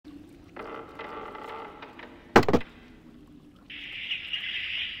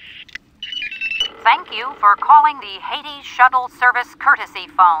Thank you for calling the Hades Shuttle Service courtesy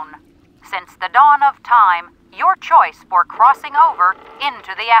phone. Since the dawn of time, your choice for crossing over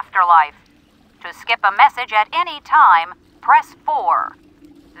into the afterlife. To skip a message at any time, press 4.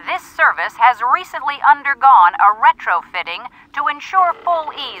 This service has recently undergone a retrofitting to ensure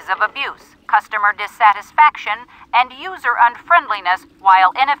full ease of abuse, customer dissatisfaction, and user unfriendliness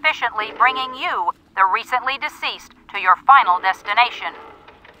while inefficiently bringing you, the recently deceased, to your final destination.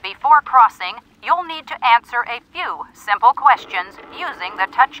 Before crossing, you'll need to answer a few simple questions using the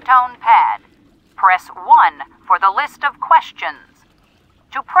touch-tone pad. Press 1 for the list of questions.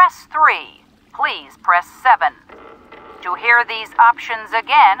 To press 3, please press 7. To hear these options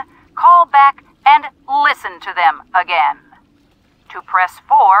again, call back and listen to them again. To press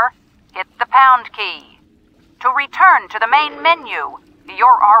 4, hit the pound key. To return to the main menu,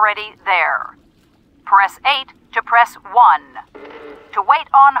 you're already there. Press 8 to press 1. To wait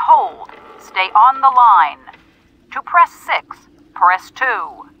on hold, stay on the line. To press 6, press 2.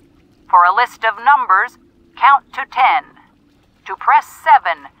 For a list of numbers, count to 10. To press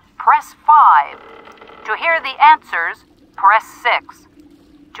 7, press 5. To hear the answers, press 6.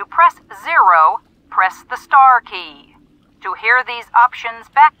 To press 0, press the star key. To hear these options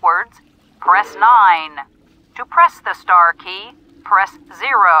backwards, press 9. To press the star key, press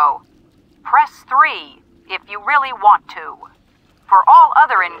 0. Press 3 if you really want to. For all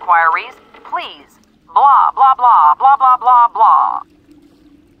other inquiries, please, blah, blah, blah, blah, blah, blah, blah.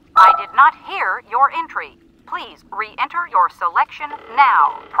 I did not hear your entry. Please re-enter your selection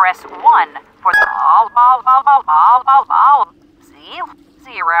now. Press 1 for the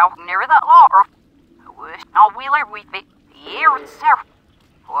zero near the law. No wheeler we be here, sir.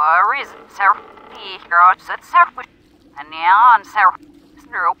 Where is it, sir? Here, it's sir. And on, sir.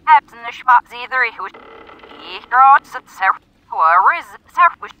 Zero apps in the spots either. Here, it's sir. Where is it, sir?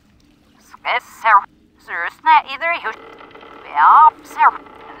 Yes, sir. There's not either. Yeah, sir.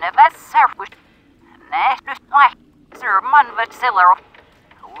 And that's sir. Next, like, sir, Munvaciller.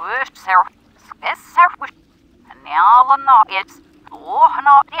 Wish, sir. Yes, sir. And now the nuggets. Oh,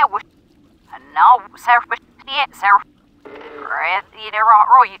 not there. And now, sir. Yes, sir. Red either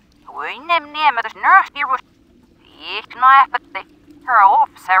right. We name the nurse here. You can have it. Her off,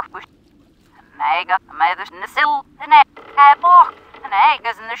 sir. And I got the mothers in the sill. And I had lock. And I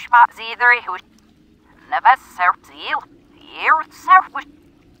goes in the spots either. And that's sir. Seal. Here, sir.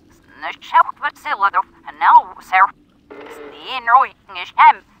 And the shelf was cylinder. And now, sir. The inroy is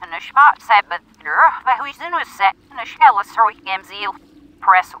ham. And the spot said, but who's in a set. And the shell is throwing him zeal.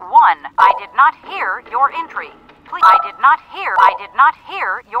 Press 1. I did not hear your entry. Please. I did not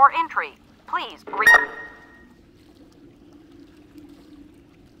hear your entry. Please read.